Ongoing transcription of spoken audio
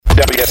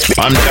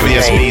WSB. I'm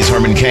WSB's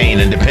Herman Cain,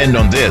 and depend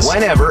on this.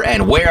 Whenever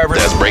and wherever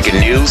There's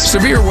breaking news.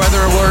 severe weather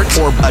alert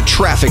or a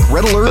traffic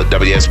red The alert.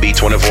 WSB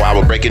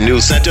 24-hour breaking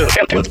news center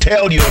will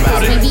tell you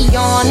about it.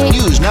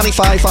 News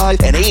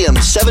 95.5 and AM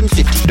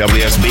 750.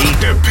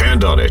 WSB,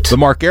 Depend on it. The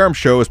Mark Arum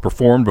Show is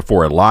performed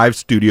before a live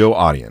studio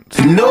audience.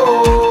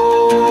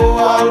 No,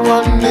 I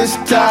want this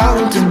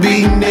town to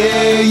be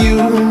near you.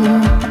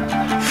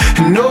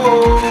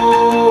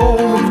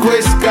 No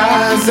gray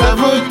skies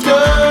ever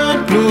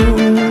turn blue.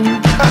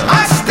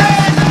 I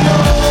stand alone.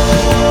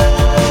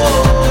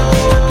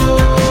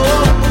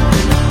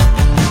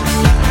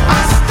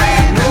 I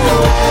stand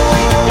alone.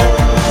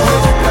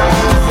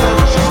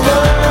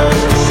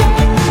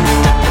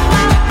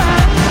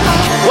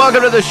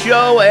 Welcome to the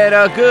show and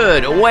a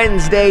good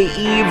Wednesday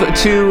Eve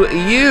to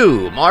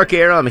you. Mark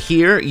Arum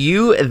here,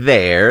 you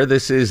there.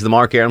 This is the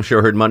Mark Arum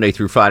Show, heard Monday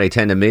through Friday,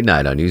 10 to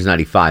midnight on News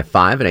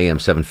 95.5 and AM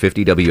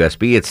 750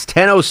 WSB. It's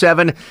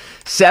 10:07,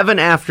 7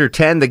 after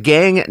 10. The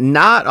gang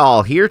not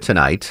all here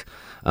tonight.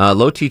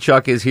 Low T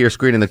Chuck is here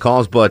screening the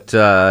calls, but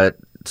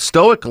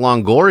Stoic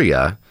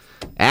Longoria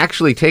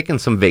actually taking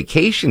some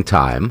vacation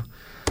time.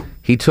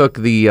 He took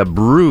the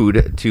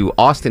Brood to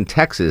Austin,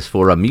 Texas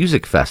for a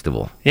music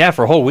festival. Yeah,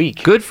 for a whole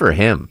week. Good for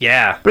him.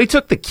 Yeah. But he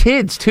took the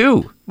kids,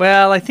 too.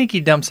 Well, I think he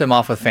dumps them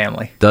off with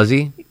family. Does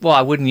he?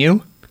 Well, wouldn't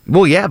you?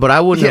 Well, yeah, but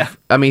I wouldn't Yeah. have.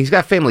 I mean, he's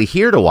got family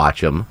here to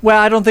watch him. Well,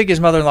 I don't think his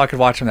mother-in-law could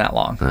watch him that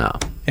long. No.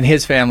 And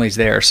his family's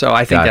there, so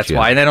I think that's Gotcha.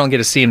 why. And I don't get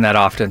to see him that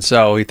often,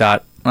 so he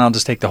thought, well, I'll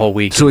just take the whole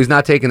week. So he's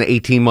not taking the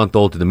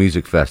 18-month-old to the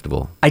music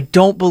festival. I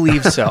don't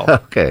believe so.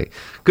 Okay.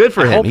 Good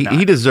for I him. hope He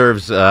not.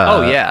 deserves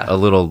Oh, yeah. a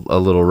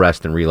little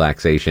rest and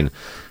relaxation.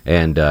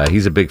 And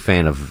he's a big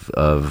fan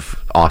of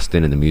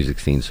Austin and the music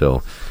scene,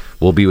 so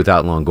we'll be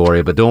without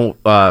Longoria. But don't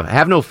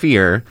have no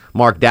fear.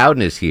 Mark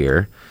Dowden is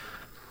here,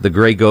 the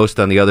gray ghost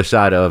on the other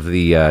side of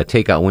the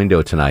takeout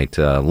window tonight,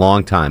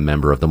 longtime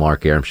member of the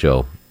Mark Arum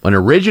Show, an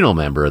original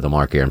member of the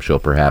Mark Arum Show,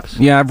 perhaps.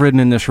 Yeah, I've ridden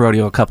in this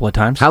rodeo a couple of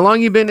times. How long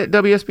you been at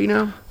WSB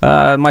now?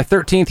 My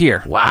 13th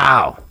year.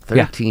 Wow,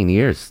 13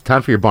 years.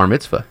 Time for your bar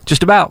mitzvah.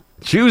 Just about.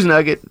 Jews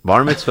Nugget,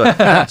 bar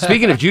mitzvah.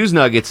 Speaking of Jews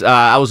Nuggets,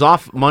 I was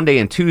off Monday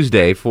and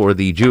Tuesday for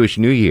the Jewish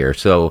New Year,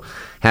 so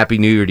Happy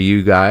New Year to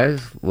you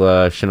guys.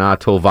 Shana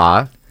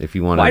Tova, if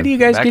you want to. Why do you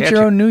guys get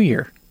your own New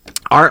Year?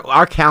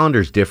 Our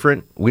calendar's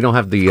different. We don't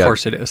have the Of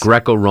course it is.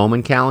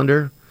 Greco-Roman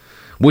calendar,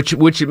 which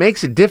it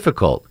makes it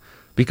difficult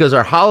because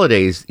our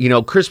holidays,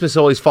 Christmas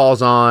always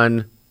falls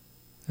on.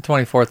 The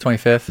 24th,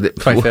 25th,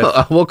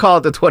 25th. We'll call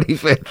it the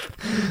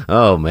 25th.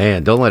 Oh,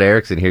 man. Don't let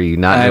Erickson hear you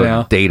not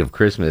know the date of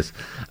Christmas.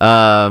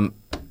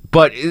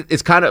 But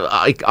it's kind of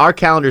like our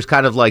calendar is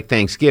kind of like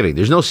Thanksgiving.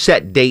 There's no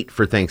set date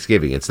for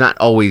Thanksgiving. It's not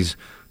always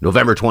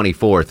November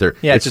 24th. Or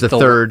Yeah, it's just the the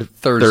third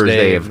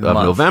Thursday of month.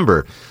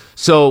 November.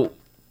 So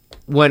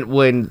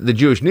when the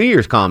Jewish New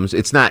Year's comes,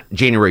 it's not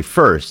January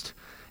 1st.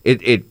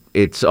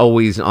 It's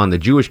always on the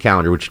Jewish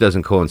calendar, which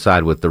doesn't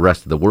coincide with the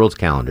rest of the world's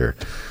calendar.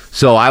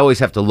 So I always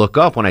have to look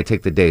up when I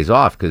take the days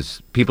off because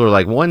people are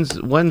like,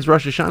 "When's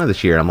Rosh Hashanah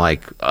this year?" I'm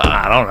like,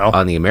 I don't know.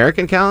 on the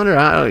American calendar.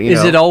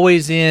 Is it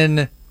always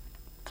in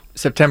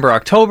September,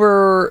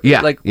 October?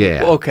 Yeah,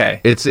 Yeah. Okay.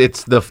 It's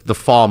the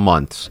fall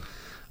months,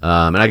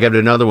 and I got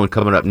another one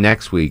coming up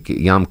next week,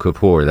 Yom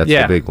Kippur. That's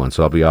the big one.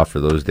 So I'll be off for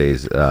those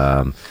days.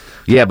 But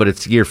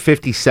it's year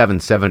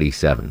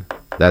 5777.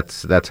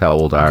 That's how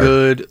old our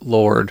Good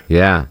Lord.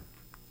 Yeah,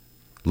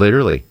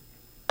 literally.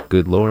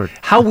 Good Lord.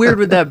 How weird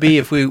would that be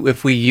if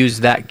we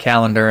use that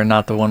calendar and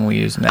not the one we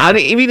use now?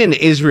 Even in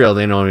Israel,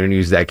 they don't even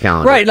use that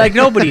calendar. Right, like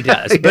nobody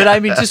does. But I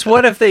mean, just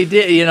what if they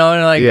did?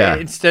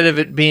 Instead of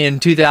it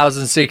being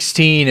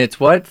 2016, it's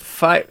what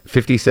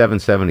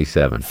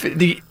 5777.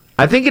 The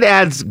I think it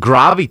adds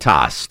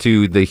gravitas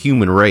to the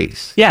human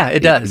race. Yeah,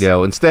 it does.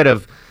 Instead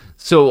of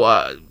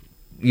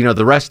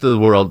the rest of the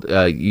world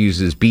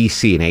uses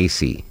BC and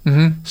AC.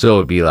 Mm-hmm. So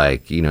it'd be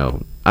like,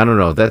 I don't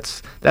know.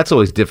 That's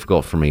always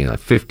difficult for me. Like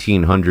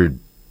 1500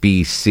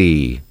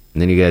 BC,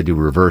 and then you got to do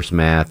reverse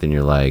math, and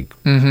you're like,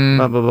 blah,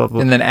 blah, blah,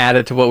 blah. And then add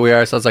it to what we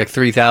are. So it's like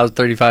 3,000,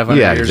 3,500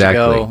 years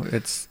ago.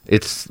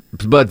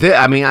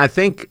 I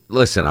think.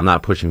 Listen, I'm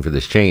not pushing for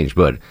this change,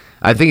 but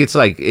I think it's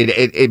like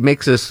it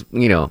makes us,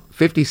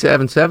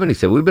 57, 70.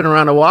 So we've been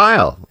around a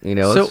while,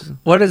 So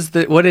what is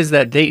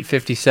that date?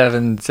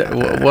 57.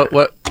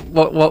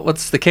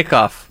 What's the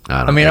kickoff?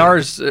 I don't mean, know.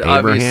 ours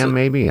Abraham, obviously.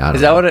 maybe. I don't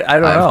Is that know. what? I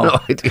don't know. have no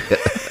idea.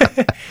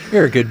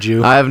 You're a good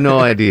Jew. I have no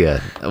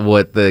idea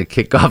what the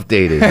kickoff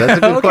date is. That's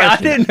a good Okay,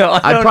 question. I didn't know.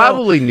 I don't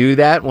probably knew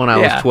that when I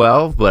was Yeah.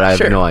 12, but I have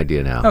Sure. no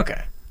idea now.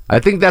 Okay. I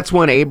think that's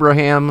when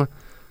Abraham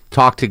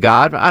talked to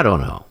God. I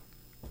don't know,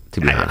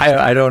 to be honest.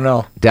 I don't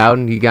know.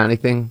 Dowden, you got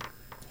anything?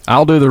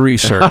 I'll do the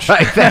research. All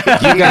right, thank you.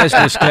 You guys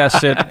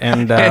discuss it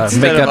and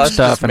Instead make of up us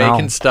stuff, just and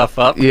making I'll stuff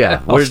up.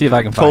 Yeah, I'll see if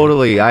I can find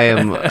totally. I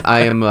am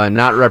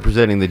not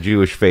representing the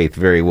Jewish faith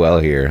very well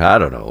here. I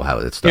don't know how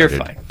it started. You're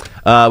fine.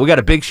 We got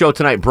a big show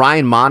tonight.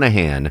 Brian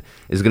Monahan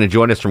is going to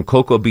join us from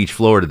Cocoa Beach,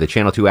 Florida. The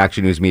Channel 2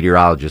 Action News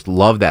meteorologist.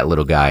 Love that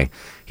little guy.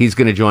 He's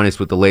going to join us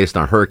with the latest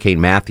on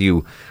Hurricane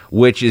Matthew,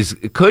 which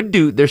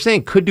they're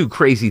saying could do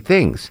crazy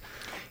things.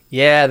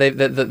 Yeah,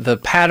 the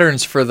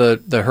patterns for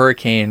the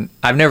hurricane,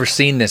 I've never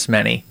seen this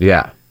many.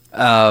 Yeah.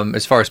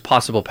 As far as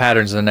possible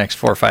patterns in the next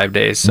 4 or 5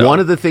 days. So. One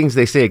of the things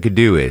they say it could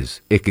do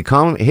is it could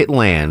come, hit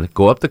land,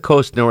 go up the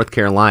coast of North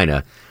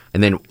Carolina,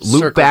 and then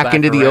loop back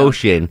into the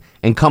ocean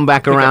and come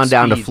back around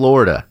down to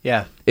Florida.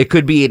 Yeah. It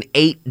could be an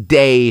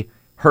 8-day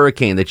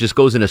hurricane that just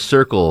goes in a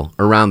circle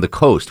around the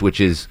coast,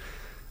 which is...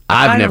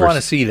 I don't want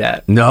to see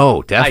that.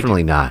 No,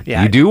 definitely not.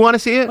 Yeah, you do want to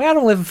see it? Well, I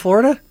don't live in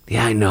Florida.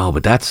 Yeah, I know,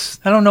 but that's...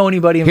 I don't know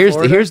anybody in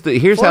Florida. Here's how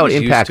it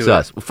Florida's impacts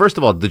us. Well, first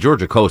of all, the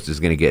Georgia coast is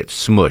going to get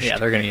smushed. Yeah,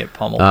 they're going to get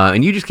pummeled.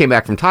 And you just came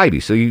back from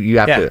Tybee, so you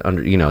have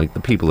to...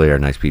 the people there are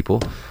nice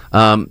people.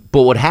 But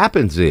what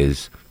happens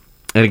is...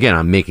 And again,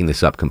 I'm making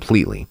this up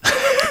completely.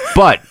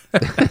 But,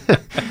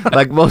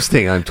 like most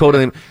things, I'm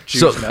totally...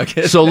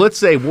 So let's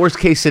say, worst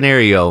case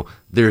scenario,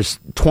 there's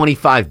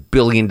 $25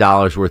 billion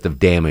worth of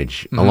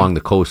damage along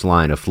the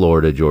coastline of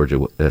Florida,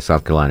 Georgia,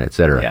 South Carolina, et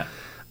cetera.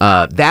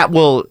 Yeah. That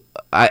will,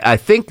 I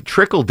think,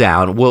 trickle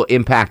down will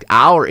impact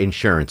our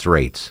insurance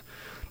rates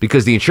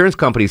because the insurance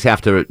companies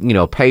have to,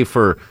 pay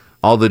for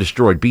all the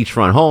destroyed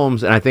beachfront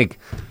homes. And I think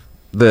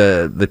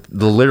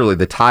literally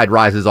the tide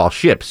rises all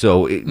ships.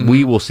 So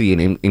we will see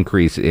an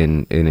increase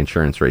in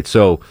insurance rates.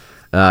 So...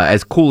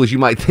 as cool as you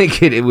might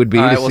think it would be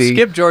all right, to see.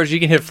 Skip Georgia. You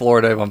can hit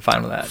Florida. I'm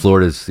fine with that.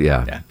 Florida.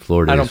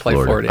 Florida. I don't play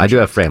Florida. I do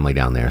have family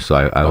down there, so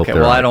I hope they're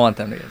well, right. I don't want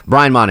them to get.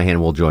 Brian Monahan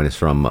will join us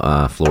from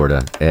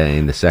Florida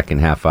in the second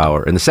half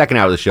hour. In the second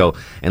hour of the show,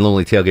 and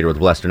Lonely Tailgater with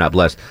Blessed or Not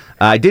Blessed.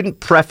 I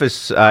didn't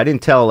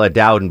tell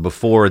Dowden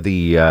before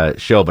the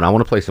show, but I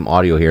want to play some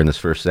audio here in this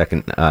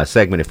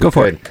segment if we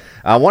could.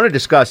 I want to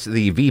discuss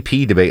the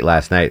VP debate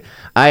last night.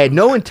 I had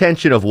no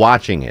intention of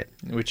watching it.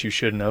 Which you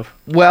shouldn't have.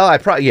 Well,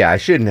 I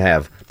shouldn't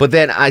have. But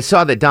then I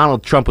saw that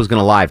Donald Trump was going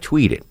to live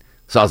tweet it.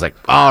 So I was like,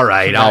 all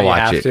right, I'll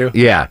watch it. To.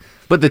 Yeah.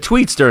 But the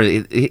tweet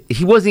started,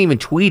 he wasn't even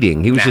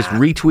tweeting. He was just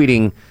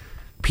retweeting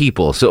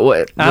people. So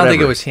whatever. I don't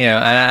think it was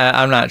him.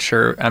 I'm not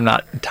sure. I'm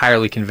not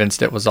entirely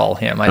convinced it was all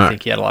him. I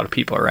think he had a lot of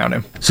people around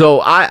him.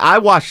 So I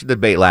watched the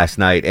debate last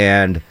night,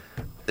 and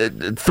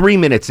 3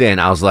 minutes in,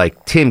 I was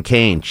like, Tim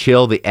Kaine,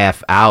 chill the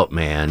F out,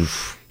 man.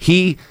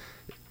 He...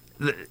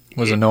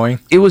 Was annoying.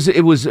 It was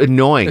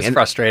annoying. It's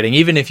frustrating.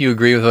 Even if you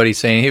agree with what he's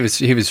saying, he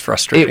was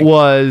frustrating. It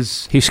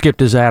was. He skipped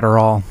his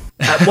Adderall.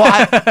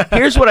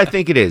 Here's what I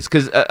think it is,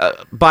 because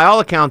by all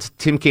accounts,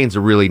 Tim Kaine's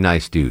a really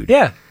nice dude.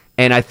 Yeah.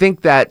 And I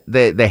think that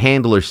the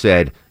handler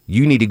said,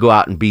 you need to go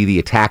out and be the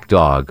attack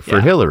dog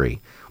for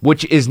Hillary,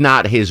 which is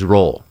not his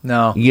role.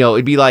 No.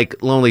 It'd be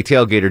like Lonely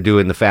Tailgater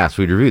doing the fast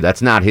food review.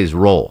 That's not his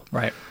role.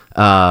 Right.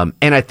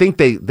 And I think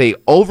they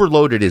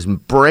overloaded his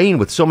brain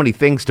with so many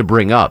things to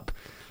bring up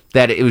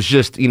that it was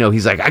just,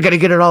 he's like, I got to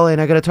get it all in.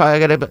 I got to talk.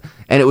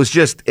 And it was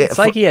just. It's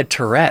like he had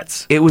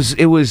Tourette's. It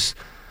was.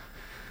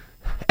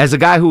 As a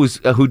guy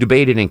who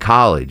debated in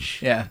college,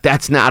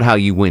 that's not how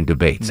you win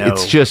debates. No.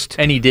 It's just.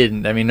 And he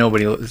didn't. I mean,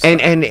 nobody.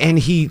 And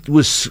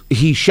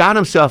he shot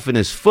himself in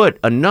his foot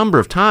a number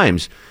of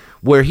times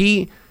where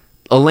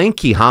Elaine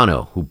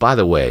Quijano, who, by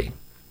the way,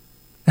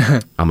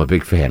 I'm a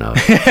big fan of.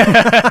 Let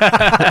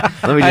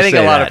me just I think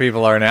a lot of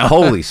people are now.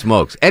 Holy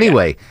smokes.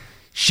 Anyway.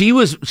 She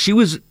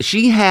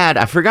had,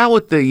 I forgot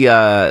what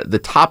the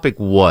topic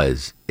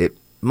was. It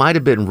might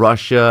have been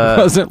Russia.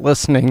 Wasn't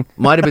listening.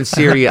 Might have been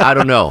Syria. I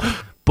don't know.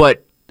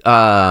 But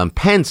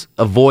Pence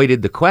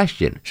avoided the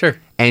question. Sure.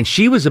 And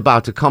she was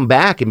about to come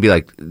back and be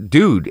like,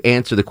 dude,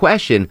 answer the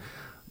question.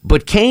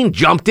 But Kaine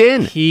jumped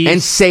in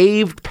and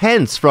saved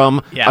Pence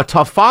from a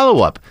tough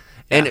follow-up.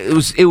 And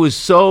it was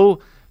so,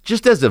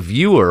 just as a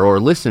viewer or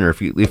listener,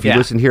 if you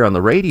listen here on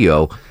the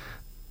radio,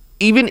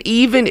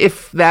 even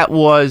if that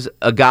was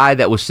a guy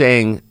that was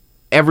saying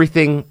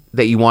everything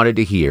that you wanted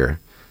to hear,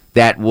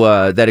 that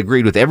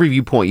agreed with every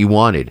viewpoint you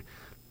wanted,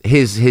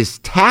 his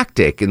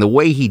tactic and the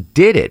way he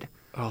did it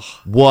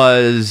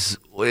was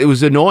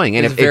annoying,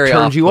 and it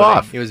turned you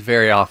off. It was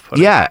very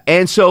off-putting. Yeah,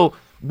 and so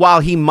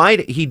while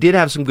he did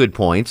have some good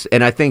points,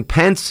 and I think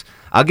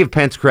I'll give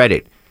Pence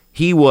credit.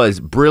 He was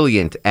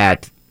brilliant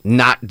at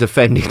not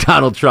defending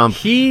Donald Trump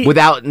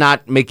without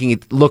not making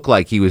it look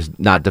like he was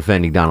not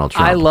defending Donald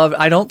Trump.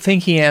 I don't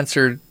think he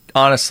answered,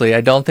 honestly, I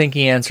don't think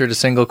he answered a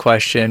single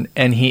question,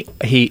 and he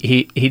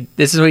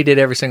this is what he did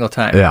every single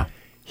time. Yeah.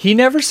 He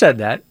never said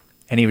that,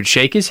 and he would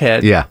shake his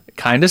head,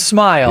 kind of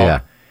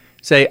smile,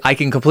 say, I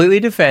can completely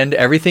defend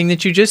everything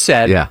that you just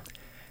said. Yeah.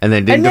 And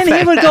then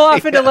he would go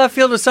off into left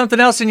field with something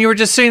else, and you were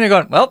just sitting there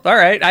going, well, all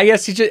right, I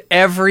guess he just,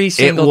 every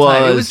single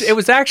time. It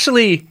was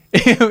actually,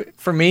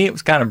 for me, it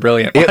was kind of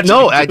brilliant.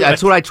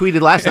 That's what I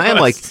tweeted last night.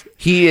 I'm like,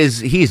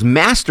 he's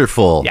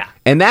masterful. Yeah.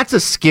 And that's a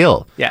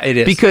skill. Yeah, it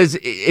is. Because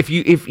if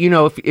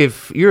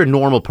you're a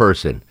normal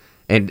person,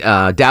 and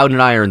Dowd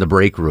and I are in the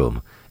break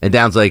room, and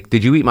Dowd's like,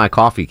 did you eat my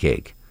coffee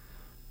cake?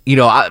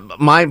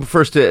 My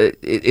first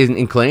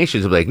inclination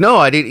is like, no,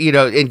 I didn't,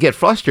 and get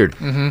flustered.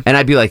 Mm-hmm. And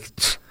I'd be like,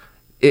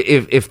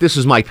 if this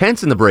was Mike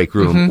Pence in the break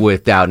room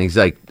with Dowd, and he's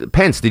like,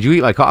 Pence, did you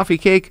eat my coffee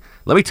cake?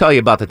 Let me tell you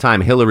about the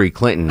time Hillary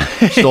Clinton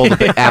stole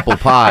the apple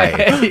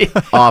pie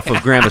off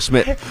of Grandma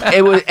Smith.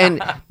 It was,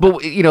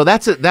 but you know,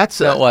 that's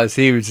that's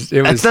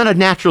not a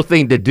natural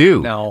thing to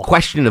do. No.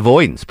 Question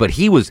avoidance, but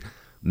he was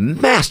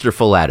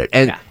masterful at it,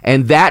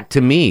 and that to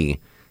me,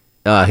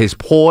 his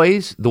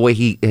poise, the way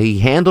he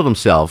handled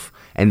himself,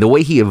 and the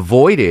way he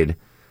avoided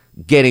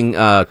getting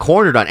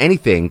cornered on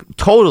anything,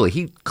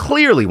 he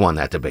clearly won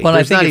that debate. Well,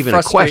 There's not even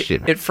a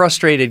question. It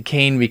frustrated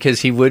Kane because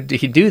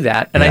he'd do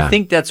that, and I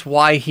think that's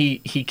why he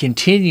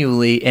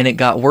continually, and it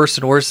got worse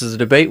and worse as the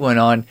debate went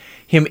on,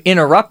 him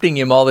interrupting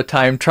him all the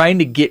time, trying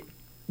to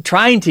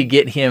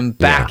get him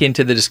back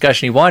into the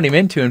discussion he wanted him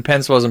into, and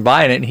Pence wasn't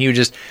buying it, and he would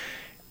just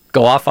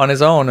go off on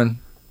his own, and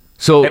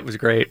so it was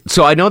great.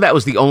 So I know that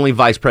was the only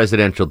vice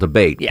presidential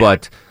debate,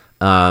 but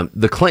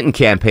the Clinton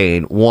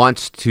campaign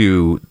wants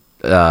to.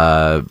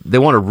 They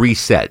want to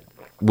reset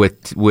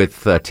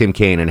with Tim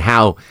Kaine and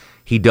how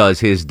he does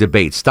his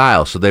debate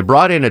style. So they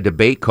brought in a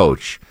debate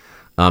coach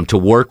to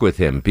work with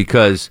him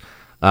because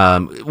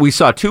we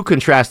saw two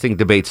contrasting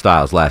debate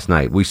styles last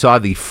night. We saw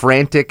the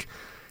frantic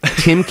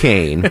Tim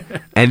Kaine,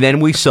 and then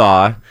we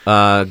saw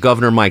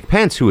Governor Mike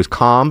Pence, who is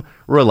calm,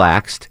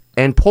 relaxed,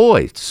 and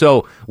poised.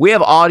 So we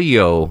have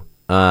audio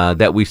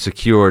that we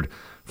secured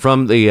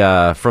from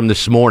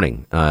this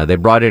morning. They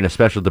brought in a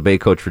special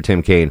debate coach for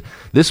Tim Kaine.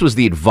 This was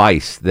the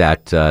advice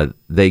that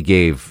they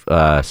gave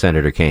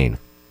Senator Kaine.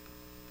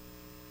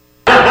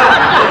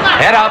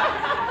 Head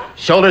up,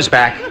 shoulders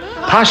back,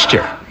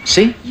 posture.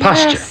 See?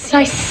 Posture. Yes,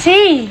 I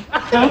see.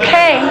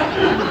 Okay.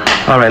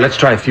 All right, let's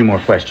try a few more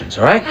questions,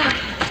 all right?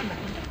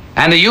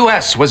 And the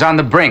U.S. was on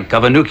the brink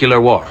of a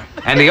nuclear war.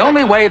 And the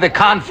only way the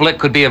conflict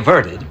could be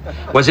averted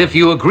was if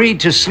you agreed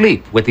to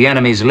sleep with the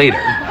enemy's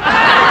leader.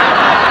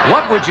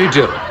 What would you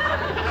do?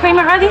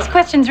 Kramer, are these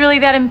questions really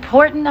that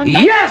important?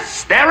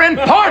 Yes, they're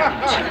important.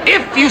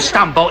 If you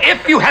stumble,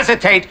 if you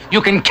hesitate,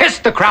 you can kiss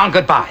the crown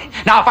goodbye.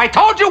 Now, if I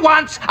told you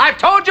once, I've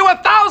told you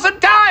 1,000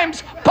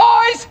 times.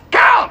 Poise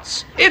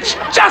counts. It's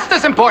just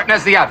as important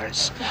as the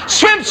others.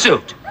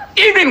 Swimsuit,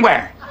 evening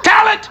wear,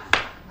 talent,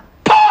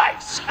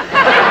 poise.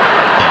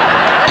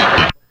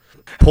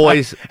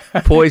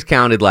 Poise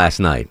counted last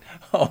night.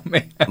 Oh,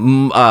 man.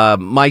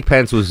 Mike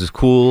Pence was as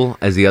cool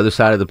as the other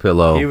side of the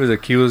pillow. He was as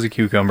cool as a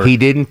cucumber. He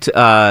didn't,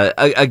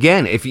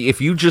 again, if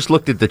you just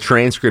looked at the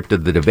transcript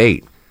of the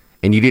debate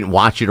and you didn't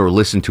watch it or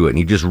listen to it and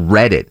you just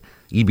read it,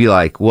 you'd be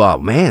like, well,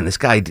 man, this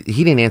guy,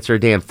 he didn't answer a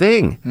damn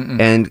thing.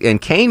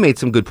 And Kaine made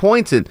some good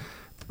points.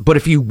 But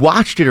if you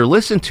watched it or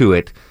listened to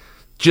it,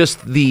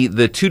 just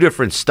the two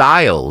different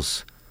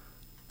styles,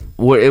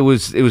 it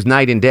was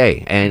night and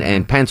day.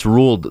 And Pence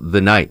ruled the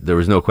night. There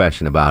was no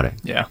question about it.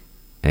 Yeah.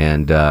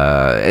 And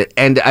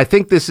I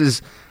think this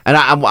is, and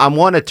I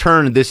want to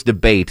turn this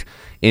debate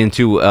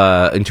into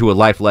a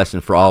life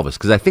lesson for all of us,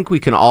 because I think we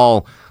can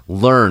all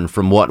learn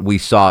from what we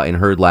saw and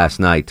heard last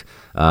night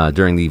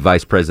during the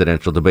vice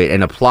presidential debate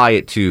and apply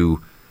it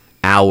to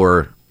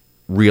our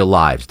real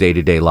lives,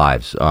 day-to-day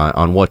lives,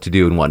 on what to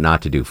do and what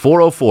not to do.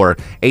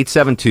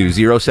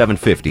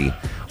 404-872-0750,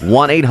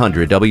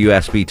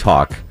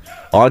 1-800-WSB-TALK.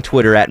 On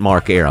Twitter at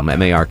Mark Arum,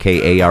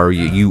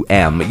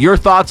 MarkArum. Your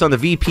thoughts on the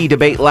VP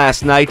debate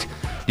last night?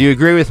 Do you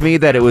agree with me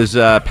that it was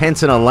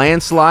Pence in a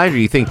landslide, or do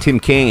you think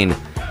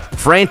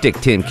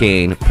frantic Tim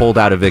Kaine, pulled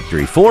out a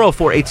victory?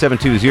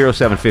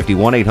 404-872-0750,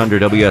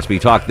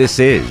 1-800-WSB-TALK. This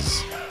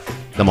is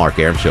The Mark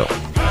Arum Show.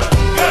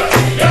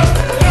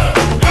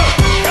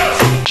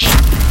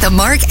 The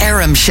Mark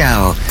Arum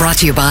Show, brought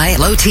to you by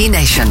Low T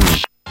Nation.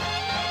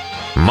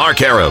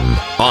 Mark Arum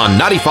on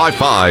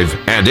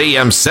 95.5 and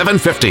AM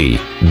 750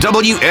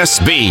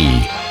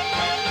 WSB.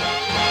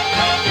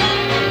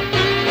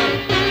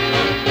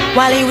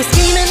 While he was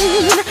scheming,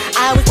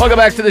 Welcome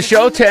back to the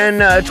show.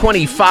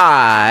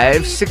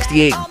 10:25,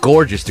 68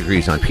 gorgeous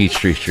degrees on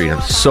Peachtree Street.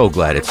 I'm so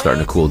glad it's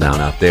starting to cool down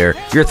out there.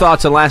 Your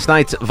thoughts on last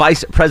night's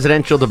vice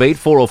presidential debate?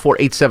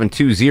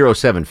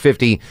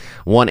 404-872-0750,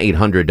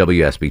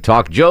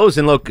 1-800-WSB-TALK. Joe's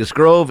in Locust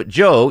Grove.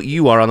 Joe,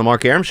 you are on the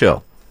Mark Arum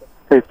Show.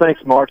 Hey,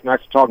 thanks, Mark. Nice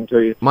talking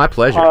to you. My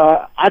pleasure.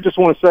 I just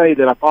want to say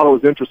that I thought it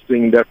was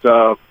interesting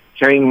that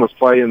Kaine was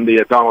playing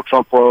the Donald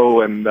Trump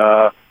role and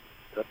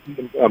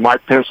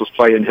Mike Pence was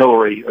playing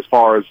Hillary as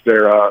far as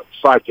their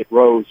sidekick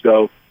roles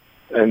go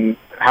and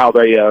how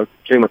they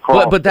came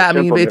across. But that,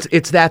 I mean,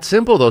 it's that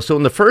simple, though. So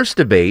in the first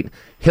debate,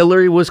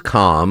 Hillary was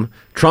calm,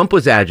 Trump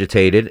was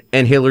agitated,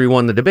 and Hillary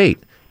won the debate.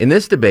 In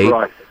this debate,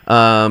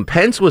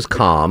 Pence was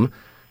calm,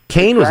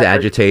 Kaine was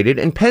agitated,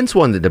 and Pence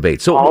won the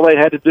debate. So all they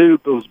had to do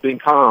was being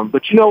calm.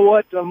 But you know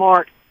what,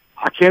 Mark?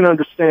 I can't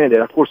understand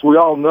it. Of course, we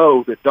all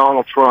know that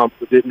Donald Trump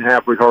didn't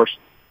have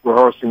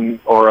rehearsing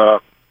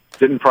or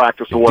didn't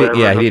practice or whatever.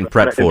 He didn't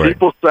prep for it.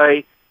 People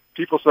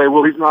say,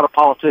 well, he's not a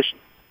politician.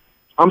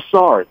 I'm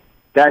sorry.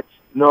 That's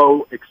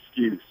no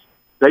excuse.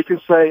 They can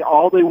say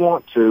all they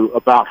want to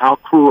about how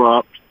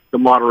corrupt the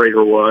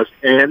moderator was,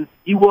 and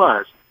he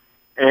was,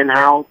 and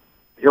how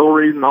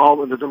Hillary and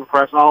all of the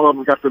Democrats, all of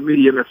them got the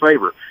media in their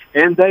favor.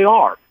 And they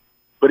are.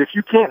 But if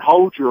you can't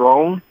hold your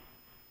own,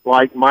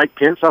 like Mike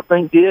Pence, I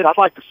think, did, I'd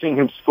like to see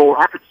him score.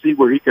 I could see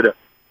where he could have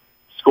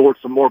scored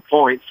some more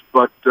points.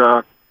 But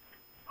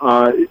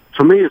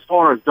for me, as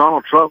far as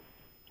Donald Trump,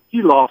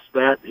 he lost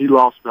that. He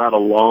lost that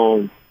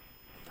alone.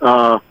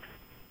 What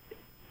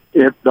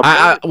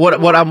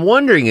I'm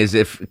wondering is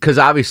if, because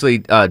obviously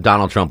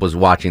Donald Trump was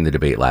watching the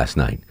debate last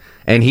night,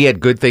 and he had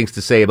good things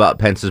to say about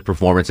Pence's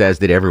performance, as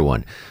did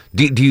everyone.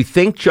 Do you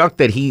think, Chuck,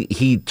 that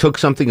he took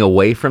something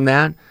away from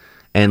that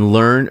and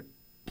learned,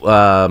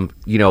 to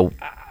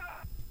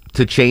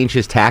change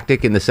his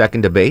tactic in the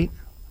second debate?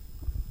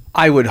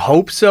 I would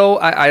hope so.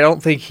 I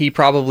don't think he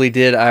probably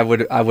did. I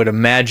would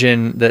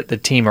imagine that the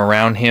team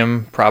around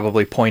him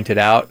probably pointed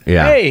out,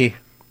 hey,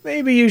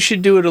 maybe you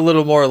should do it a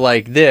little more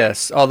like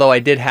this. Although I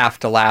did have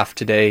to laugh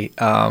today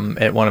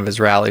at one of his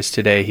rallies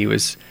today. He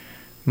was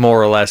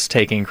more or less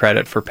taking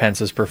credit for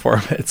Pence's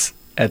performance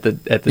at the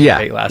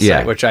debate last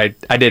night, which I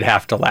did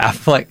have to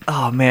laugh. Like,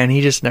 oh man,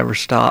 he just never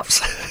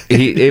stops.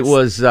 It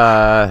was.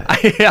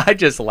 I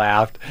just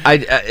laughed.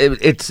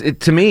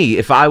 To me,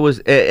 if I was,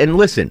 and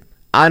listen,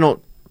 I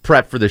don't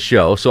prep for the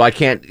show, so I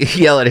can't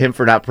yell at him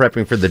for not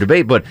prepping for the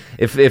debate. But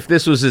if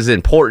this was as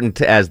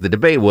important as the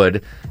debate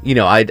would,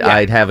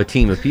 I'd have a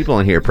team of people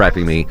in here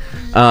prepping me.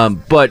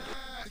 But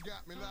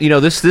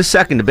this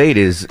second debate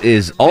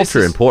is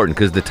ultra important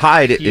because the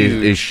tide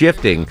is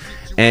shifting,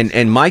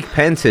 and Mike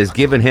Pence has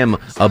given him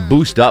a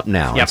boost up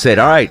now and said,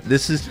 all right,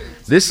 this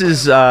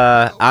is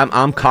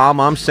I'm calm,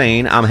 I'm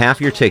sane, I'm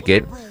half your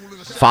ticket.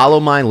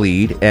 Follow my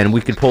lead, and we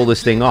could pull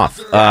this thing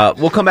off.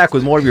 We'll come back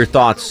with more of your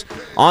thoughts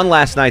on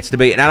last night's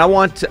debate, and I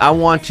want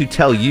to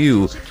tell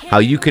you how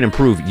you can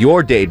improve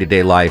your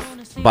day-to-day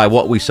life by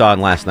what we saw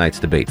in last night's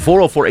debate.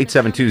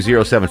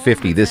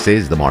 404-872-0750. This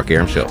is The Mark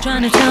Arum Show.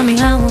 Trying to tell me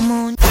how I'm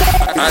on.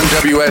 I'm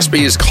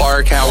WSB's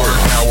Clark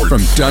Howard.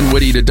 From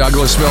Dunwoody to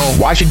Douglasville,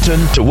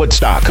 Washington to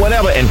Woodstock,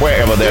 whenever and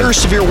wherever there's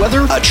severe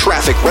weather, a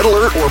traffic red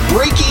alert, or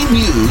breaking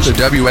news, the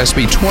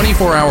WSB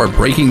 24-hour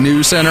breaking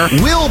news center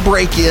will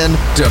break in.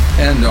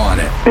 Depend on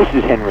it. This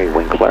is Henry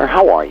Winkler.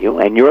 How are you?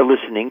 And you're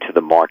listening to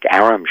The Mark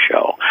Arum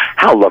Show.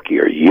 How lucky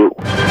are you?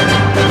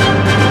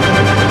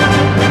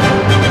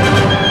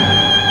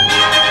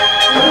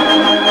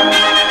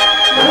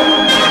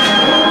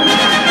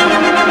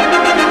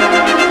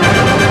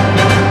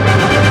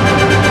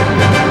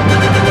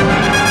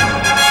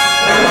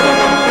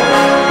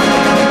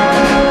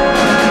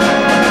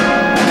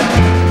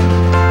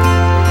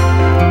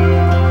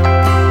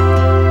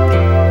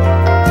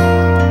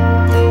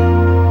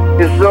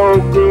 It's so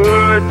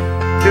good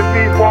to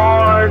be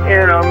born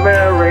in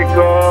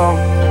America,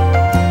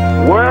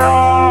 where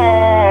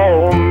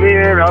all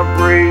men are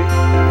free.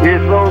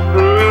 It's so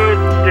good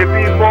to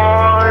be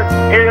born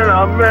in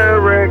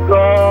America,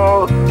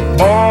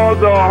 all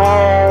the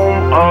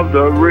home of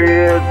the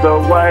red, the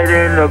white,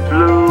 and the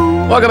blue.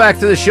 Welcome back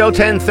to the show.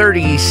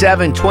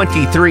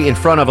 10:37:23 in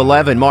front of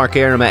 11. Mark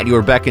Arum at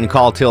your beck and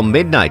call till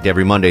midnight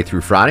every Monday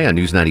through Friday on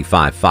News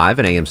 95.5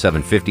 and AM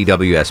 750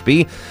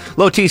 WSB.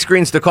 Low T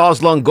screens the calls.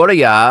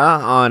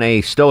 Longoria on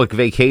a stoic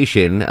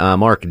vacation.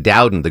 Mark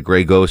Dowden, the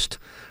gray ghost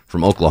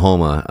from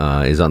Oklahoma,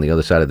 is on the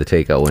other side of the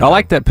takeout window. I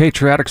like that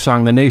patriotic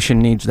song. The nation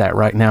needs that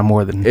right now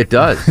more than it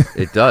does.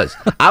 It does.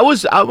 I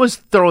was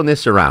throwing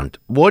this around.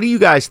 What do you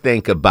guys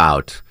think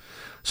about?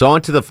 So I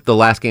went to the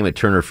last game at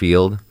Turner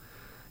Field,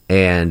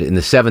 and in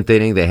the seventh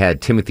inning, they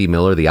had Timothy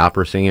Miller, the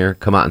opera singer,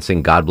 come out and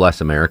sing "God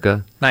Bless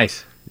America."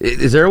 Nice.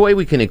 Is there a way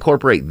we can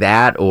incorporate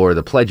that or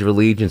the Pledge of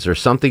Allegiance or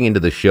something into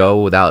the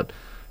show without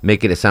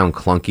making it sound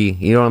clunky?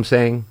 You know what I'm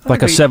saying?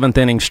 Like a seventh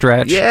inning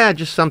stretch? Yeah,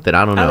 just something.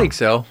 I don't know. I think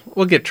so.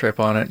 We'll get Tripp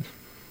on it.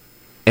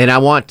 And I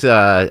want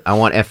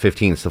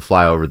F-15s to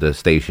fly over the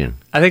station.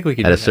 I think we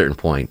can at a certain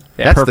point.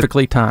 Yeah, that's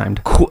perfectly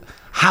timed.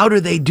 How do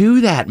they do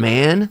that,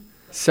 man?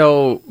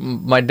 So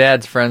my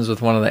dad's friends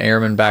with one of the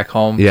airmen back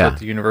home at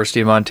the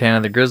University of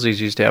Montana. The Grizzlies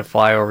used to have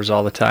flyovers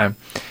all the time,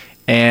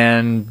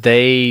 and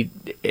they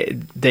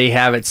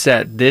have it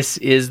set. This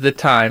is the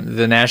time.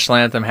 The national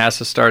anthem has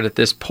to start at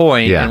this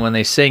point, and when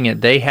they sing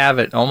it, they have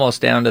it almost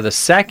down to the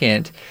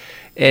second.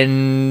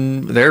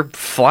 And they're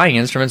flying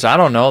instruments. I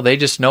don't know. They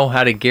just know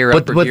how to gear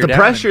up. But the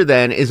pressure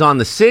then is on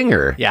the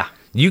singer. Yeah,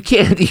 you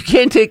can't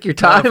take your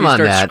time on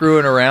that. Start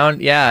screwing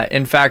around. Yeah.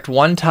 In fact,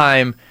 one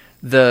time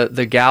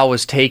the gal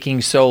was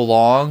taking so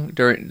long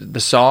during the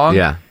song.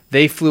 Yeah.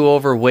 They flew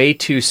over way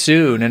too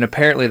soon, and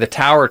apparently the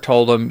tower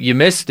told them, "You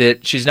missed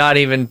it. She's not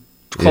even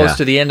close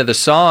to the end of the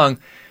song."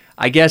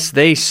 I guess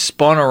they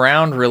spun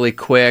around really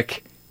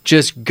quick,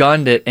 just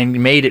gunned it,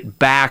 and made it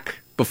back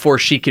before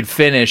she could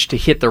finish to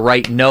hit the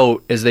right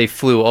note as they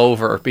flew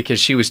over, because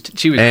she was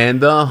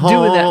and the home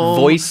doing that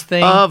voice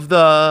thing of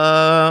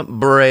the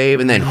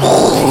brave, and then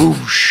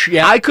whoosh.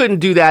 Yeah, I couldn't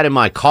do that in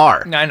my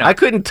car. I know. I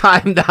couldn't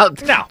time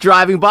out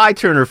driving by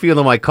Turner Field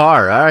in my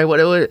car. All right, what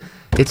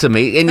it's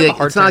amazing.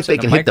 And it's not like they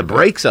can hit the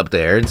brakes up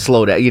there and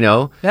slow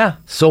down. Yeah,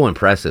 so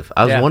impressive.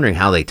 I was wondering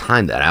how they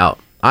timed that out.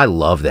 I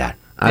love that.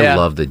 I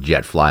love the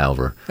jet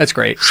flyover. That's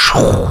great.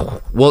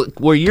 Well,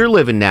 where you're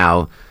living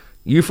now.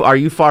 Are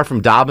you far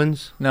from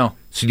Dobbins? No.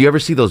 So do you ever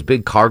see those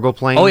big cargo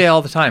planes? Oh, yeah,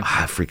 all the time.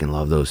 I freaking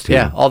love those, too.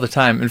 Yeah, all the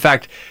time. In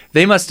fact,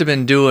 they must have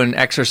been doing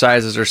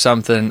exercises or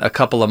something a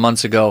couple of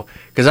months ago,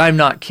 because I'm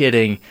not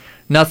kidding,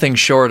 nothing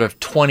short of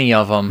 20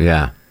 of them.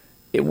 Yeah.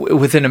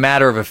 Within a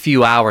matter of a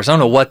few hours. I don't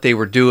know what they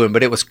were doing,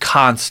 but it was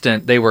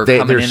constant. They were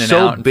coming in and out.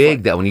 They're so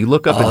big that when you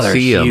look up and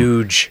see them,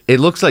 huge. It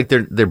looks like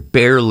they're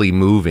barely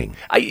moving.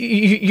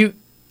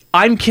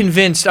 I'm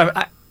convinced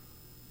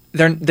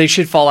they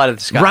should fall out of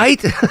the sky.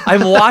 Right?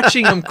 I'm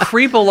watching them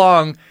creep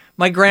along.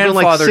 My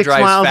grandfather like 6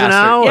 drives miles faster. an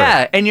hour.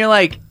 Yeah, and you're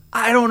like,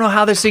 I don't know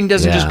how this thing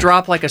doesn't just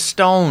drop like a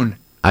stone.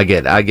 I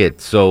get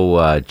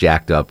so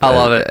jacked up. I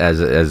love it.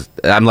 As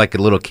I'm like a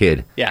little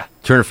kid. Yeah.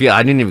 Turner Field.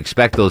 I didn't even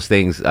expect those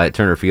things at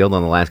Turner Field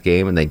on the last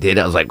game, and they did.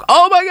 I was like,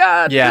 oh my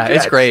god! Yeah,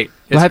 it's great.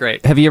 It's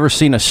great. Have you ever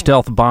seen a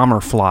stealth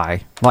bomber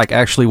fly? Like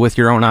actually with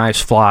your own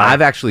eyes fly?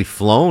 I've actually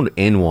flown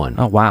in one.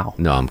 Oh wow!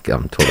 No, I'm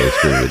totally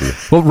screwed with you.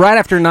 Well, right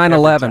after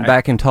 9/11,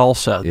 back in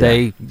Tulsa,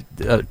 they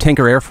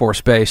Tinker Air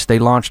Force Base. They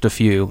launched a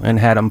few and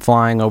had them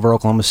flying over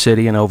Oklahoma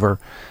City and over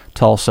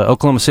Tulsa.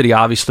 Oklahoma City,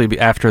 obviously,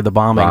 after the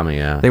bombing,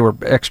 they were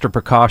extra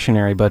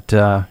precautionary, but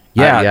it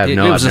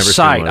was a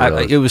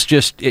sight. It was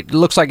just. It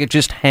looks like it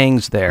just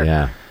hangs there.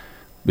 Yeah.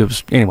 It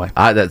was anyway.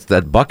 That's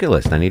that bucket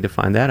list. I need to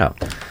find that out.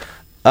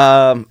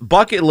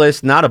 Bucket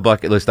list, not a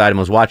bucket list item.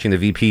 I was watching the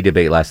VP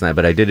debate last night,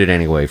 but I did it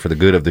anyway for the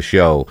good of the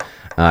show.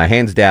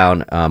 Hands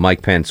down,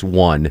 Mike Pence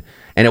won,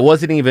 and it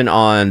wasn't even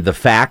on the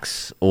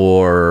facts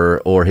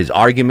or his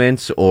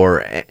arguments,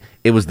 or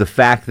it was the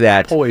fact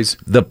that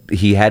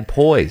he had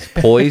poise.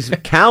 Poise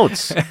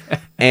counts,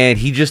 and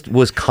he just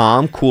was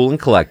calm, cool, and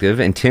collective.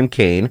 And Tim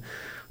Kaine,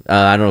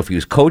 I don't know if he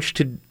was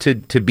coached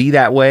to be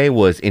that way,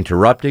 was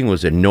interrupting,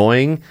 was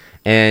annoying.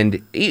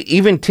 And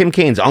even Tim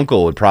Kaine's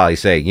uncle would probably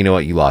say, you know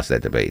what, you lost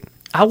that debate.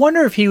 I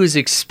wonder if he was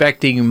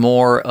expecting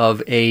more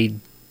of a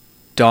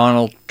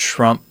Donald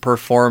Trump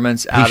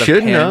performance out of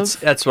Pence.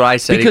 That's what I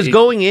said. Because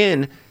going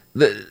in,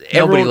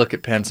 nobody look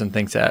at Pence and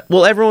thinks that.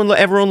 Well, everyone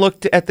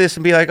looked at this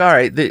and be like, all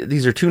right,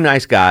 these are two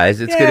nice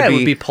guys. It's going to it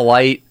would be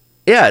polite.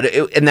 Yeah,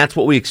 and that's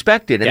what we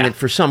expected. And then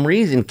for some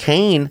reason,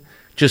 Kaine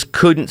just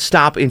couldn't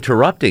stop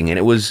interrupting, and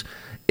it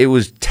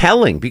was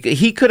telling because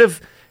he could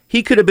have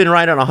been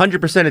right on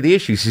 100% of the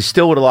issues. He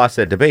still would have lost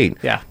that debate.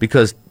 Yeah.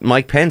 Because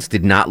Mike Pence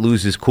did not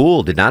lose his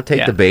cool, did not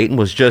take the bait, and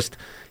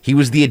he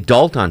was the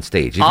adult on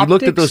stage. If you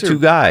looked at those two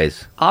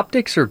guys,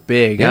 optics are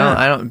big.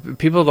 Yeah.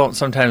 People don't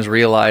sometimes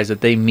realize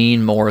that they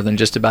mean more than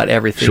just about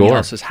everything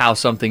else. Is how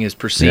something is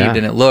perceived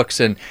and it looks.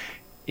 And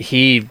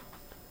he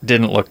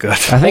didn't look good.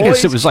 I think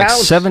it was like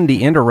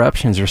 70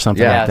 interruptions or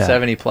something like that.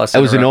 70 plus. It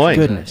was annoying.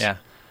 Goodness. Yeah.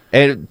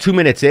 And 2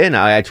 minutes in,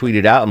 I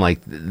tweeted out, I'm like,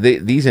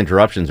 these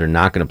interruptions are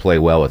not going to play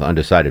well with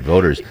undecided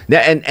voters.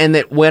 And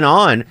that went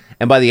on,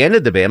 and by the end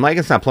of the debate, I'm like,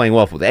 it's not playing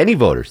well with any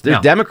voters.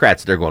 There's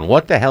Democrats that are going,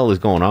 what the hell is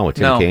going on with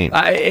Tim Kaine?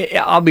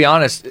 I'll be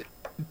honest,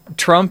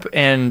 Trump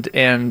and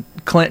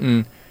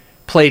Clinton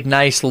played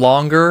nice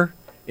longer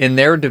in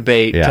their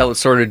debate until it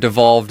sort of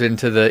devolved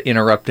into the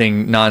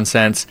interrupting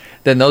nonsense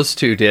than those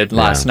two did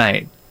last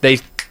night.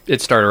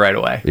 It started right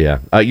away. Yeah.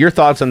 Your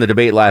thoughts on the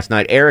debate last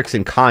night? Eric's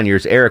in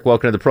Conyers. Eric,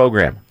 welcome to the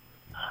program.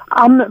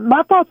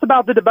 My thoughts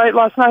about the debate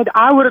last night,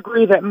 I would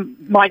agree that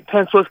Mike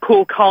Pence was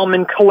cool, calm,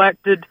 and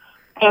collected,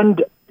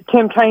 and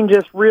Tim Kaine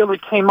just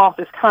really came off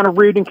as kind of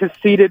rude and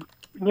conceited,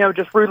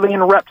 just rudely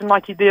interrupting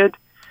like he did.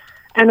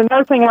 And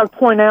another thing I would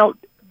point out,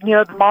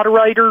 the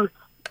moderator,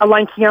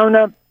 Elaine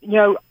Keona,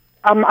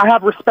 I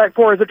have respect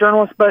for her as a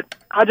journalist, but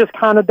I just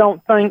kind of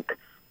don't think,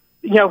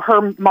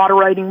 her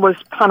moderating was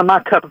kind of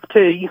my cup of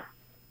tea.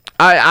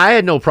 I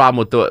had no problem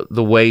with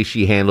the way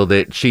she handled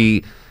it.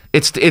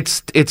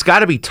 It's got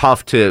to be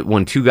tough to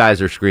when two guys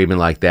are screaming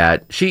like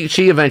that. She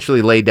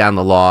eventually laid down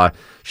the law.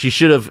 She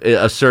should have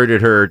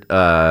asserted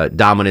her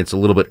dominance a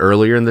little bit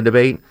earlier in the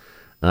debate.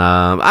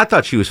 I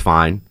thought she was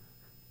fine.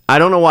 I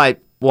don't know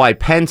why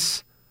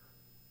Pence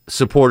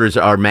supporters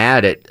are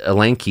mad at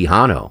Elaine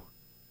Quijano,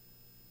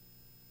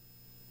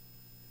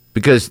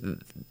 because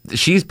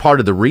she's part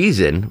of the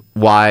reason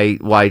why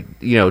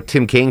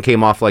Tim Kaine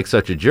came off like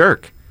such a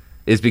jerk,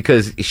 is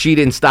because she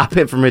didn't stop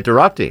him from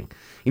interrupting.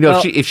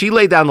 If she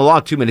laid down the law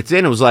 2 minutes in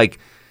and was like,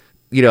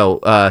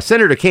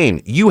 Senator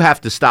Kaine, you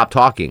have to stop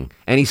talking,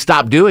 and he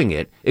stopped doing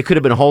it, it could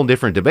have been a whole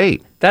different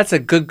debate. That's a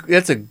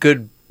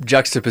good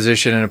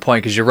juxtaposition and a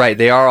point, because you're right.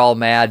 They are all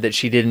mad that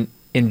she didn't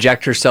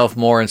inject herself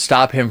more and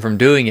stop him from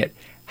doing it.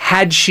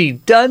 Had she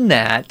done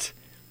that,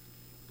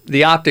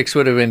 the optics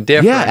would have been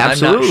different. Yeah,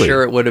 absolutely. I'm not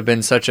sure it would have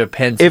been such a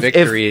Pence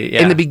victory.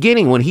 In the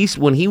beginning, when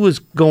he was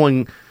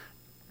going,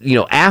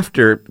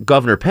 after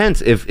Governor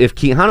Pence, if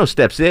Quijano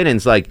steps in and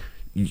is like,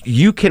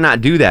 you cannot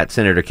do that,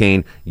 Senator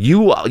Kaine. You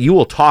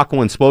will talk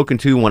when spoken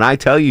to, when I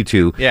tell you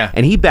to. Yeah.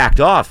 And he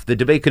backed off. The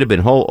debate could have been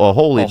a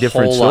wholly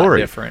different story.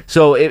 Lot different.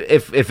 So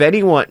if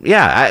anyone,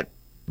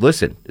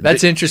 listen.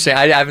 That's interesting.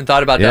 I haven't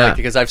thought about that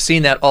because I've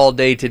seen that all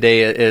day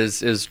today.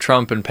 Is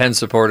Trump and Pence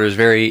supporters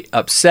very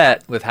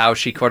upset with how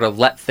she sort of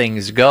let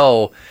things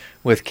go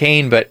with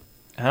Kaine, but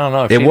I don't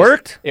know. If It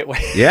worked?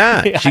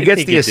 Yeah, she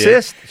gets the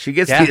assist. She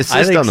gets the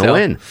assist on the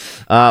win.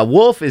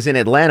 Wolf is in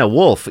Atlanta.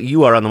 Wolf,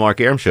 you are on the Mark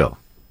Arum Show.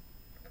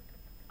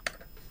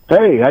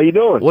 Hey, how you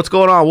doing? What's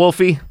going on,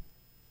 Wolfie?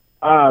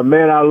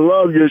 Man, I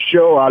love your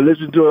show. I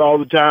listen to it all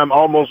the time,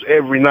 almost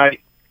every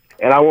night.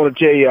 And I want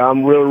to tell you,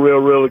 I'm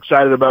real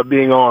excited about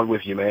being on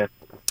with you, man.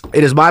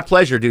 It is my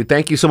pleasure, dude.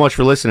 Thank you so much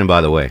for listening,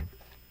 by the way.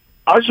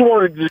 I just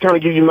wanted to just kind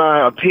of give you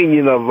my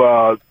opinion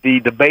of the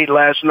debate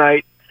last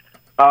night.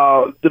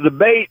 The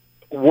debate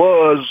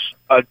was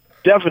a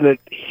definite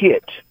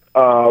hit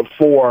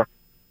for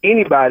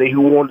anybody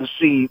who wanted to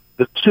see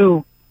the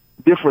two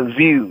different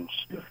views.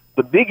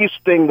 The biggest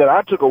thing that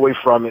I took away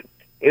from it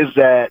is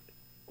that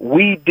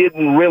we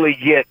didn't really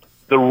get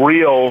the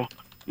real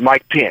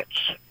Mike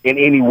Pence in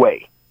any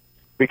way,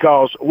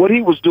 because what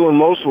he was doing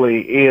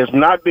mostly is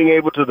not being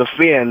able to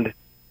defend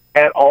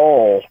at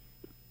all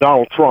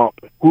Donald Trump,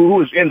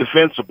 who is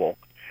indefensible.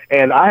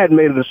 And I had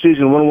made a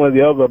decision one way or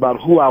the other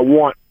about who I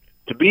want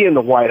to be in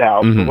the White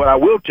House. Mm-hmm. But what I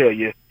will tell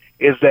you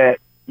is that,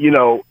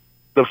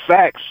 the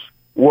facts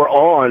were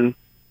on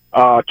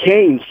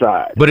Kane's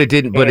side. But it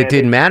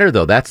didn't matter,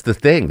 though. That's the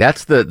thing.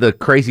 That's the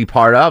crazy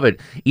part of it.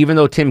 Even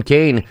though Tim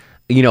Kaine,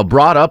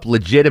 brought up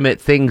legitimate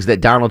things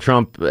that Donald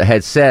Trump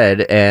had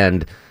said,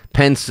 and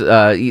Pence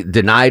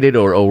denied it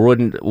or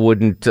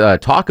wouldn't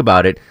talk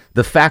about it,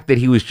 the fact that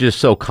he was just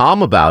so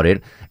calm about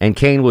it and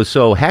Kaine was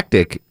so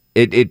hectic,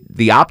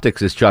 the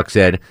optics, as Chuck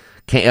said,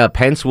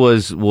 Pence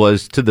was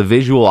to the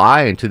visual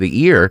eye and to the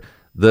ear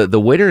the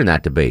winner in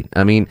that debate.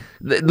 I mean,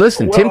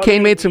 listen, Tim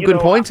Kaine made some good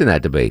points in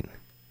that debate.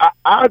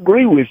 I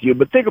agree with you,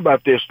 but think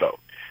about this, though.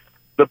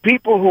 The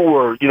people who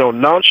were,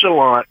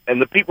 nonchalant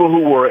and the people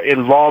who were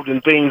involved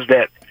in things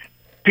that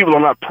people are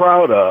not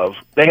proud of,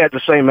 they had the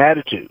same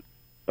attitude,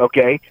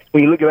 okay?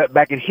 When you look at that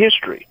back in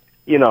history,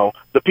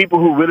 the people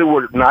who really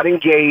were not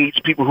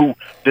engaged, people who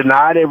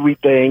denied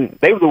everything,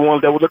 they were the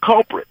ones that were the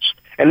culprits.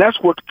 And that's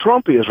what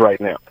Trump is right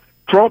now.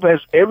 Trump has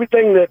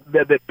everything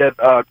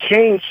that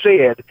Kaine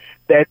said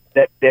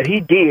that he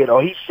did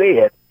or he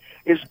said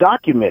is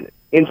documented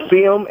in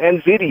film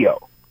and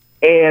video.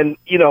 And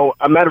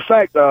a matter of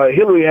fact,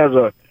 Hillary has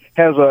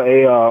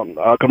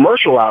a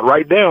commercial out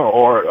right now,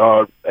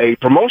 or a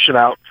promotion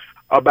out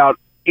about,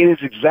 in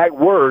his exact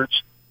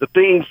words, the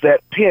things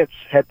that Pence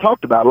had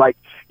talked about. Like,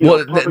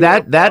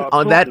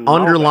 that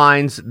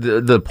underlines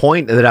the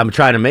point that I'm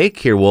trying to make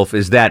here, Wolf,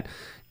 is that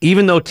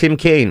even though Tim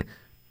Kaine,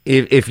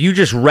 if you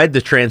just read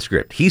the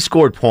transcript, he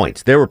scored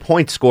points. There were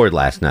points scored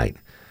last night.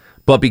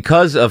 But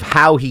because of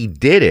how he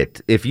did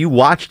it, if you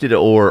watched it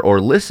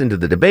or listened to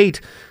the debate,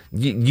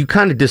 you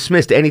kind of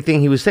dismissed anything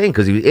he was saying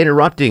because he was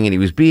interrupting and he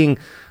was being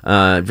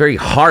very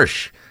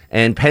harsh.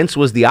 And Pence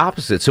was the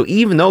opposite. So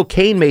even though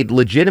Kaine made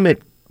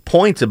legitimate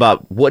points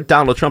about what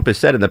Donald Trump has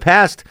said in the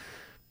past,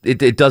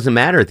 it doesn't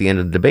matter at the end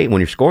of the debate when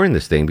you're scoring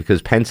this thing, because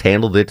Pence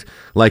handled it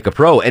like a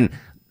pro. And,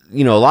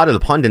 a lot of the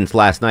pundits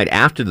last night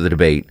after the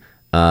debate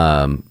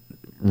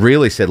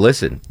really said,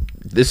 listen,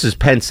 this is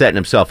Pence setting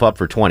himself up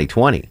for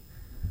 2020.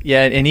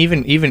 Yeah, and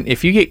even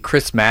if you get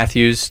Chris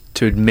Matthews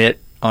to admit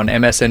on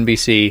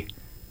MSNBC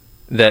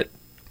that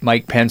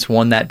Mike Pence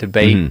won that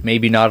debate,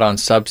 maybe not on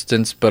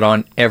substance, but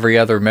on every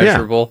other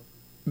measurable,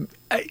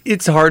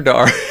 it's hard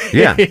to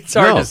it's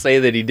hard to say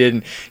that he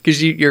didn't,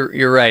 because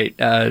you're right.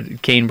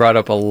 Kaine brought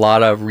up a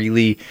lot of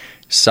really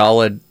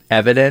solid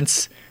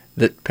evidence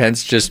that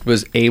Pence just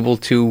was able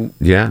to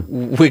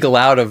wiggle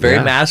out of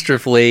very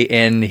masterfully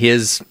in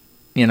his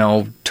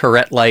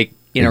Tourette-like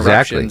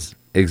interruptions.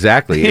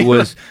 Exactly. It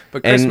was.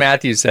 But Chris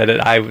Matthews said it.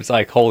 I was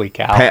like, holy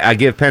cow. I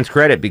give Pence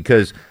credit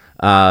because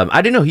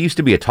I didn't know he used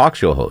to be a talk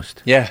show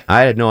host. Yeah.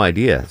 I had no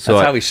idea. So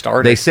that's how he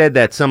started. They said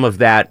that some of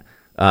that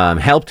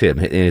helped him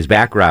in his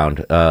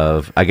background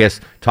of, I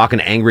guess, talking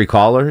to angry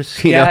callers.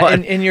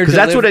 Because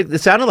that's what it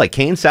sounded like.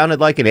 Kaine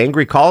sounded like an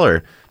angry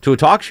caller to a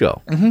talk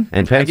show. Mm-hmm.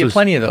 And Pence I get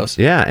plenty of those.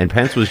 Yeah, and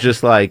Pence was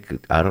just like,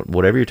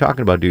 whatever you're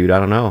talking about, dude, I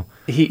don't know.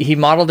 He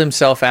modeled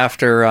himself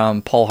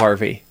after Paul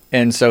Harvey.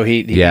 And so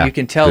you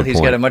can tell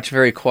he's got a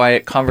very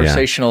quiet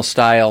conversational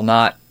style,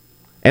 not.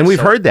 And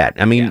we've heard that.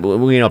 I mean,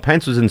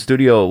 Pence was in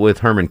studio with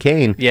Herman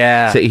Cain.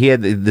 Yeah. So he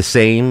had the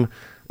same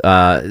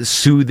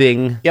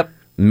soothing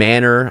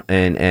manner.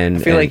 And I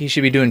feel like he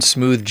should be doing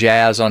smooth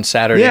jazz on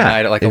Saturday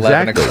night at like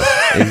 11 o'clock.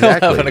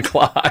 Exactly. 11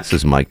 o'clock. This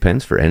is Mike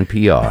Pence for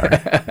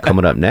NPR.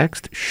 Coming up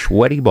next,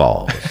 sweaty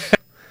balls.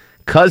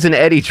 Cousin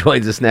Eddie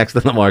joins us next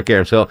on the Mark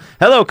Arum Show.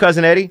 Hello,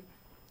 Cousin Eddie.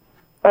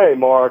 Hey,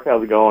 Mark.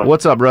 How's it going?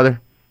 What's up,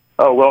 brother?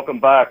 Oh, welcome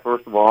back,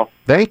 first of all.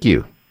 Thank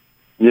you.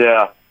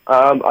 Yeah.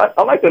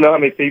 I'd like to know how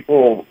many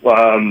people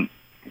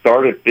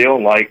started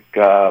feeling like,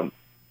 he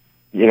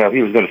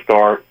was going to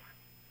start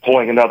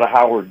pulling another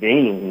Howard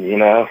Dean,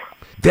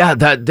 Yeah,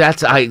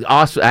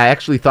 I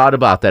actually thought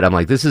about that. I'm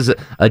like, this is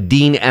a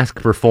Dean-esque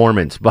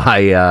performance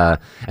by,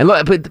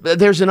 but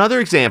there's another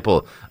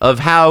example of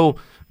how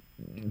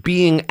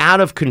being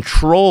out of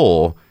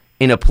control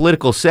in a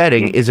political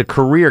setting is a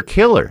career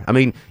killer. I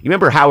mean, you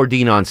remember Howard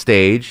Dean on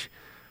stage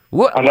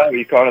What? I know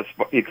you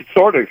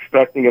sort of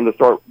expecting him to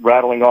start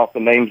rattling off the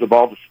names of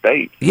all the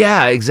states.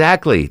 Yeah,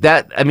 exactly.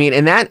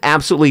 And that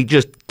absolutely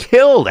just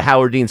killed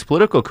Howard Dean's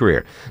political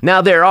career.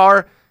 Now there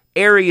are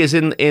areas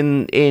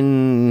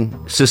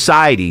in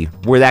society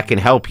where that can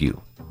help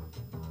you.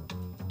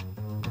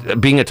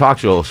 Being a talk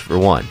show host, for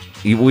one.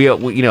 If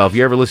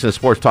you ever listen to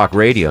sports talk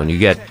radio and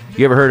you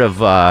ever heard of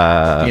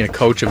being a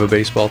coach of a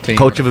baseball team,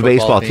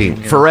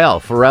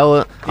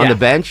 Pharrell on the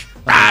bench,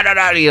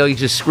 he's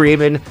just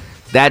screaming.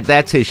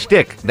 That's his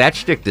shtick. That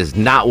shtick does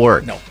not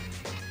work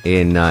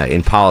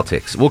in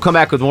politics. We'll come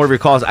back with more of your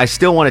calls. I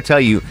still want to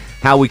tell you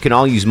how we can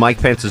all use Mike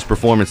Pence's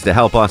performance to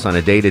help us on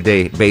a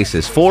day-to-day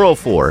basis.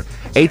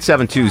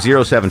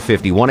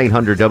 404-872-0750,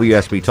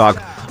 1-800-WSB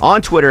Talk.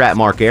 On Twitter at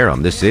Mark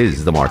Arum. This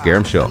is The Mark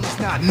Arum Show.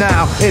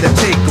 Now, it'll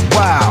take a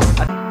while.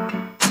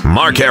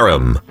 Mark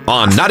Arum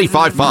on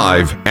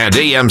 95.5 and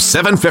AM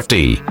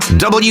 750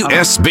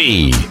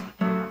 WSB.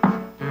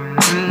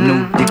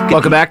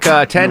 Welcome back.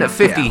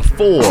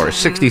 10:54,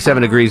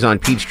 67 degrees on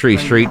Peachtree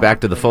Street.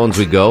 Back to the phones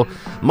we go.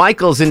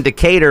 Michael's in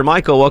Decatur.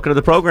 Michael, welcome to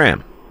the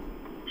program.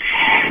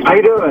 How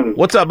you doing?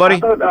 What's up, buddy? I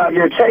thought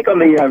your take on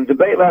the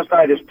debate last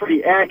night is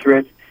pretty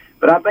accurate,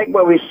 but I think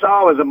what we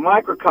saw was a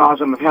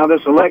microcosm of how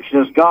this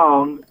election has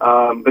gone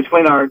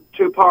between our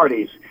two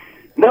parties.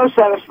 No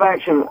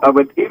satisfaction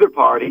with either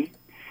party.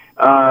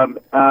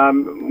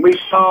 We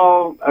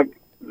saw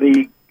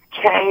the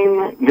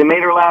Kane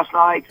demeanor last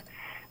night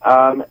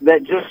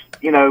that just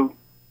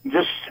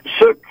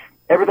shook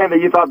everything that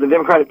you thought the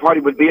Democratic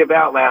Party would be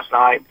about last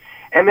night.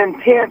 And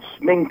then Pence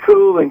being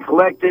cool and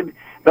collected,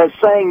 but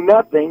saying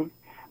nothing,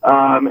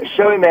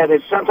 showing that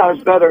it's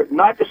sometimes better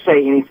not to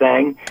say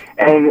anything,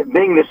 and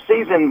being the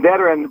seasoned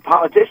veteran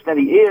politician that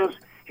he is,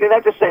 he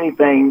didn't have to say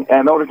anything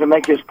in order to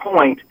make his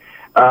point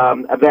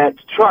that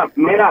Trump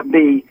may not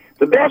be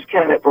the best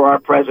candidate for our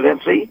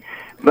presidency,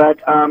 but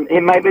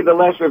it may be the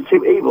lesser of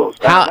two evils.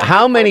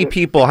 How many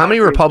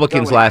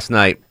Republicans last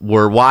night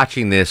were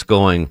watching this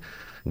going,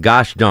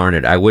 gosh darn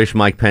it, I wish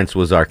Mike Pence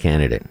was our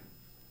candidate?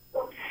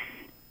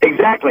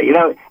 Exactly.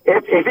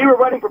 If he were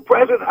running for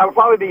president, I would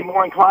probably be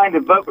more inclined to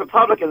vote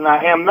Republican than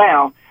I am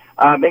now,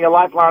 being a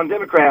lifelong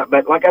Democrat.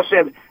 But like I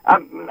said, I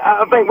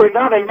think we're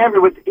not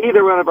enamored with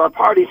either one of our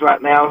parties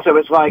right now. So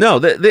it's like,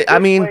 which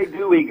way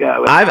do we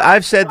go?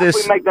 I've said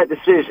this. We make that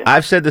decision.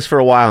 I've said this for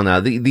a while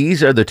now.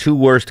 These are the two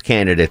worst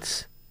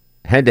candidates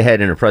head-to-head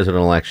in a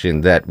presidential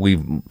election that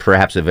we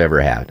perhaps have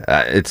ever had.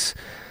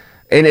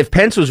 And if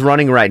Pence was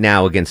running right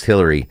now against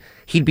Hillary,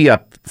 he'd be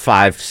up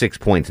 5-6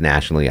 points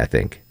nationally, I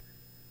think.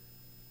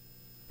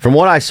 From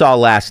what I saw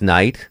last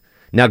night,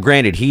 now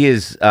granted,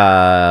 he's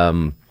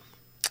got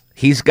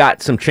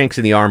some chinks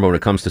in the armor when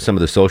it comes to some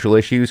of the social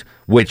issues,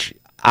 which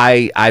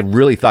I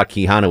really thought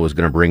Quijano was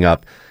going to bring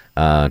up,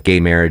 gay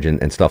marriage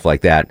and stuff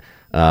like that.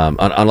 On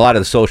a lot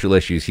of the social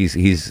issues,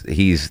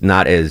 he's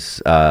not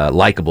as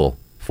likable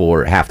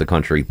for half the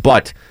country,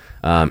 but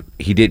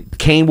he did.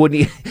 Kane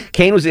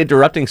was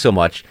interrupting so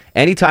much.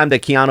 Anytime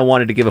that Quijano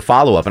wanted to give a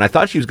follow up, and I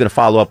thought she was going to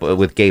follow up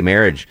with gay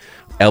marriage,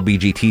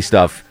 LBGT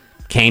stuff,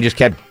 Kane just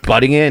kept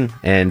butting in,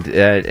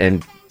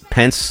 and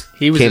Pence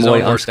came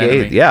away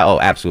unscathed. Yeah, oh,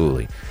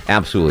 absolutely.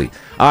 All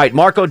right,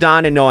 Marco,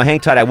 Don, and Noah,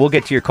 hang tight. I will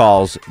get to your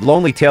calls.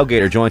 Lonely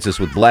Tailgater joins us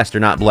with Blessed or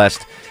Not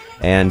Blessed,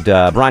 and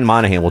Brian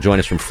Monahan will join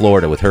us from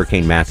Florida with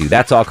Hurricane Matthew.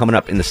 That's all coming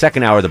up in the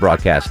second hour of the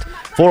broadcast.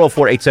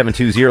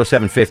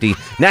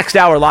 404-872-0750. Next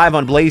hour, live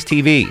on Blaze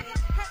TV.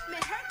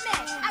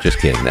 Just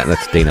kidding.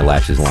 That's Dana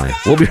Lash's line.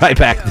 We'll be right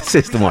back. This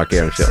is the Mark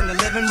Arum Show.